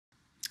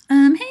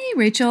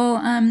Rachel.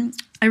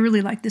 I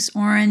really like this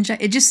orange.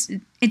 It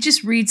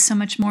just reads so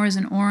much more as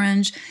an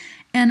orange,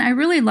 and I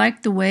really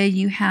like the way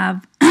you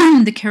have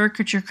the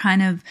caricature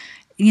kind of,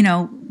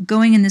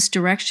 going in this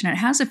direction. It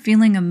has a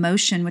feeling of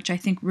motion, which I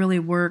think really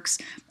works.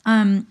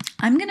 I'm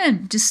gonna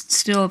just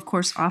still, of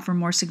course, offer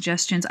more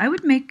suggestions. I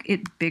would make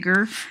it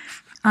bigger,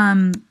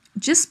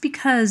 just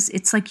because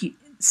it's like you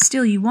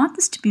want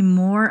this to be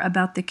more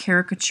about the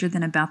caricature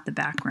than about the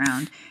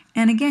background.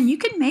 And again, you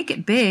can make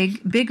it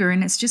bigger,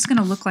 and it's just going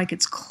to look like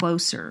it's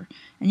closer.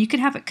 And you could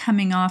have it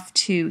coming off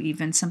too,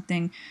 even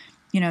something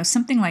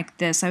like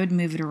this. I would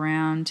move it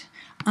around,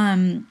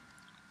 or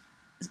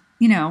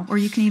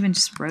you can even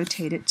just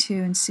rotate it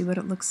too and see what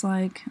it looks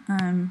like.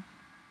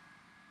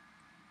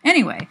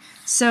 Anyway,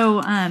 so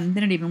then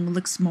it even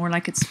looks more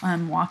like it's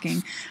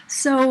walking.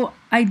 So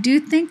I do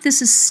think this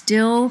is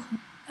still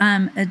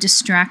a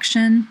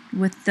distraction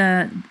with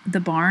the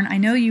barn. I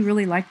know you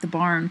really like the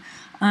barn.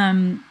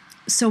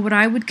 So what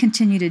I would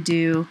continue to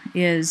do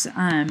is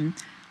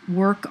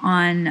work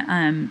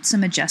on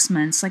some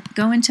adjustments, like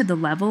go into the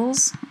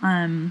levels,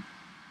 and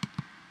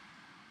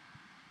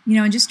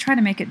just try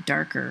to make it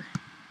darker.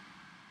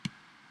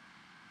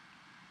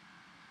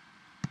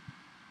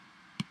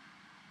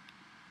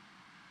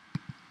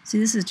 See,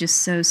 this is just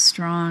so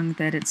strong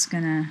that it's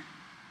gonna,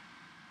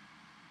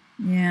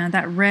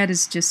 that red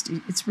is just,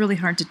 it's really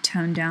hard to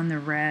tone down the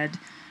red.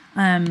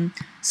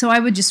 So I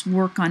would just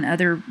work on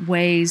other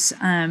ways,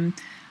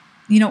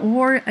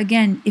 or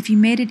again, if you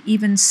made it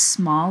even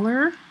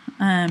smaller,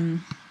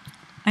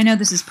 I know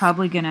this is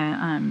probably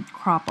gonna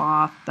crop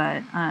off,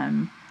 but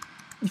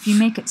if you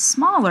make it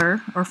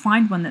smaller, or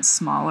find one that's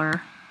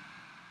smaller,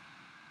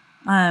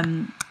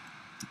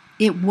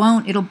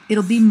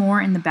 it'll be more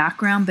in the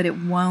background, but it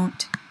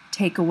won't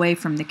take away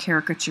from the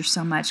caricature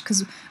so much,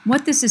 because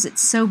what this is,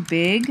 it's so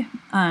big.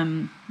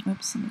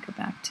 Oops, let me go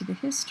back to the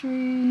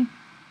history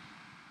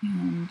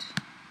and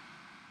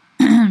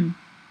to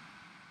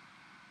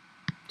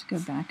go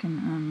back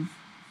and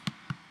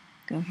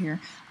go here.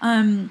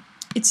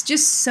 It's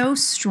just so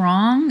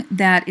strong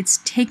that it's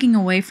taking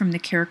away from the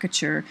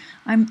caricature.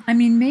 I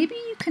mean, maybe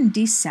you can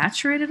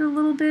desaturate it a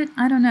little bit.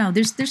 I don't know.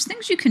 There's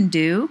things you can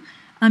do.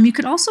 You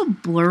could also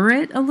blur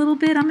it a little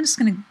bit. I'm just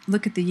going to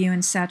look at the hue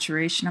and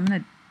saturation. I'm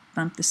going to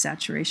bump the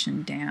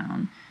saturation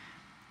down.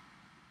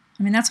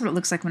 I mean, that's what it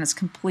looks like when it's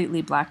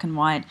completely black and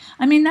white.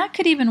 I mean, that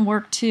could even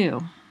work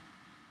too.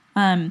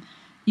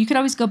 You could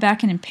always go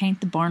back in and paint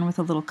the barn with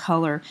a little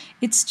color.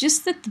 It's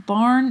just that the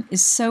barn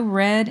is so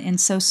red and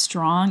so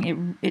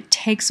strong, it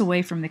takes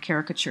away from the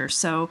caricature.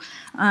 So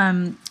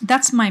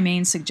that's my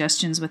main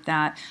suggestions with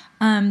that.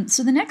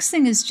 So the next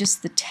thing is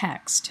just the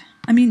text.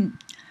 I mean,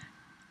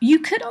 you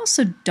could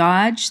also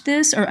dodge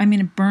this, or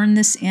burn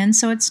this in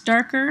so it's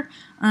darker.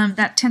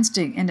 That tends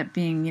to end up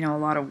being, a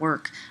lot of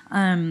work.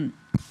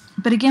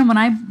 But again, when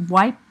I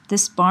wipe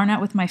this barn out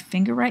with my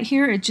finger right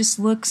here, it just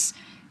looks,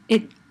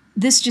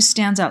 this just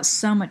stands out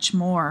so much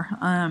more.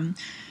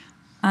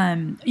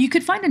 You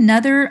could find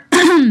another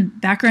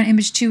background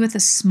image too with a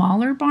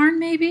smaller barn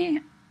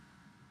maybe.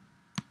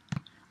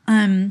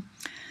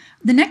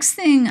 The next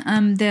thing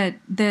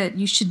that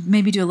you should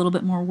maybe do a little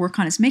bit more work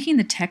on is making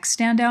the text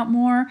stand out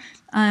more.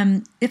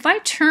 If I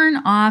turn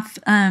off,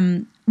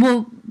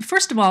 well,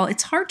 first of all,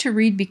 it's hard to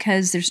read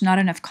because there's not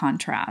enough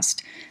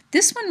contrast.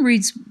 This one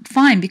reads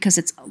fine because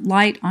it's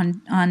light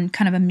on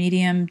kind of a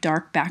medium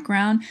dark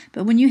background.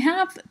 But when you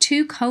have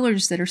two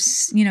colors that are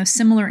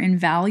similar in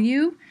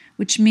value,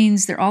 which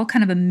means they're all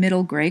kind of a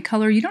middle gray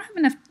color, you don't have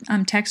enough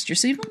texture.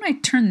 So even when I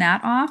turn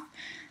that off,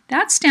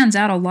 that stands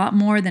out a lot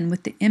more than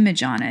with the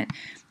image on it.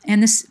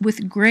 And this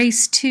with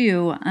Grace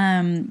too,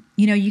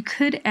 you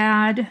could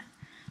add,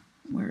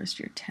 where is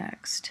your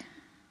text?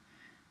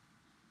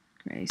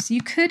 Grace.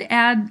 You could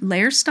add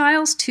layer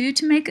styles too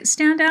to make it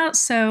stand out.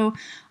 So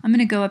I'm going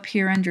to go up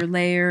here under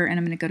layer, and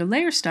I'm going to go to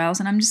layer styles,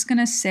 and I'm just going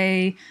to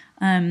say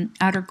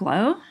outer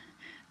glow.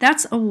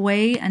 That's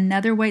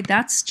another way.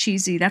 That's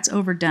cheesy. That's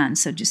overdone.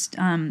 So just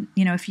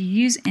if you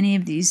use any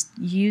of these,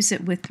 use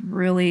it with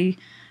really,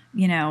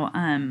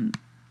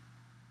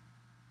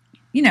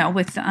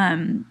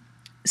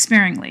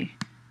 sparingly.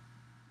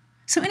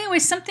 So anyway,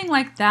 something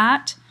like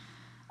that,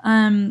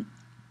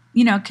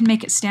 can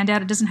make it stand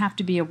out. It doesn't have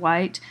to be a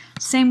white.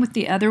 Same with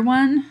the other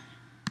one.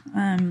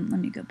 Let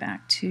me go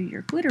back to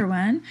your glitter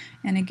one,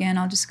 and again,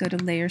 I'll just go to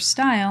layer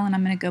style, and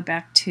I'm going to go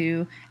back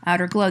to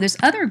outer glow. There's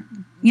other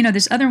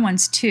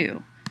ones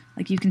too.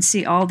 Like you can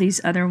see all these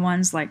other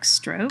ones like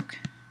stroke.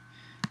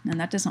 No,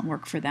 that doesn't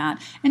work for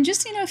that. And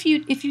just, if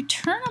you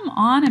turn them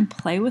on and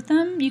play with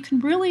them, you can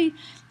really,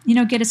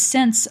 get a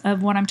sense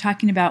of what I'm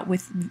talking about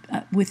with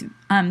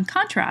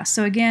contrast.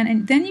 So again,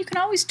 and then you can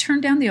always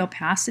turn down the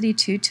opacity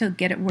too to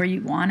get it where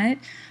you want it.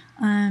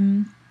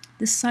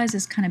 This size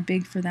is kind of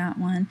big for that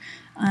one.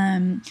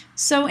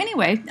 So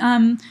anyway,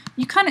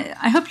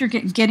 I hope you're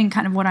getting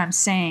kind of what I'm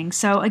saying.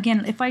 So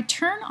again, if I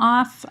turn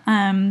off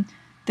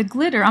the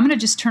glitter, I'm going to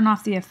just turn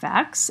off the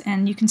effects,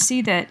 and you can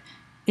see that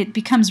it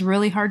becomes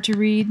really hard to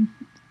read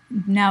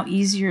now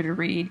easier to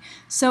read.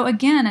 So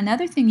again,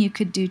 another thing you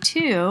could do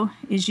too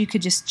is you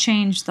could just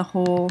change the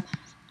whole.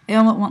 It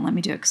won't let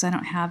me do it because I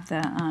don't have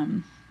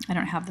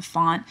the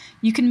font.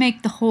 You can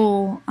make the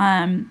whole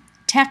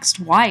text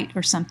white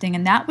or something,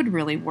 and that would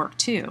really work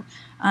too.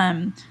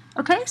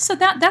 Okay, so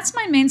that's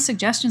my main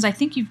suggestions. I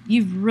think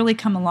you've really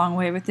come a long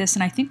way with this,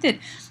 and I think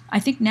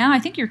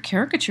your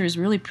caricature is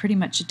really pretty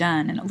much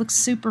done, and it looks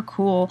super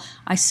cool.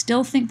 I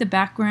still think the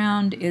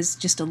background is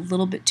just a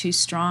little bit too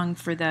strong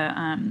for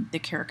the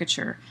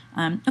caricature.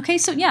 Okay,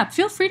 so yeah,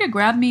 feel free to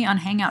grab me on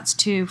Hangouts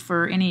too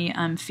for any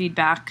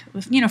feedback,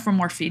 for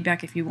more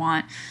feedback if you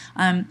want.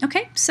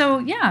 Okay, so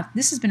yeah,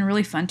 this has been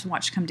really fun to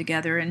watch come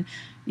together, and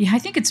yeah, I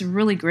think it's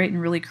really great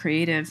and really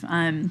creative.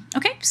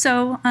 Okay,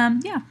 so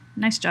yeah,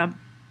 nice job.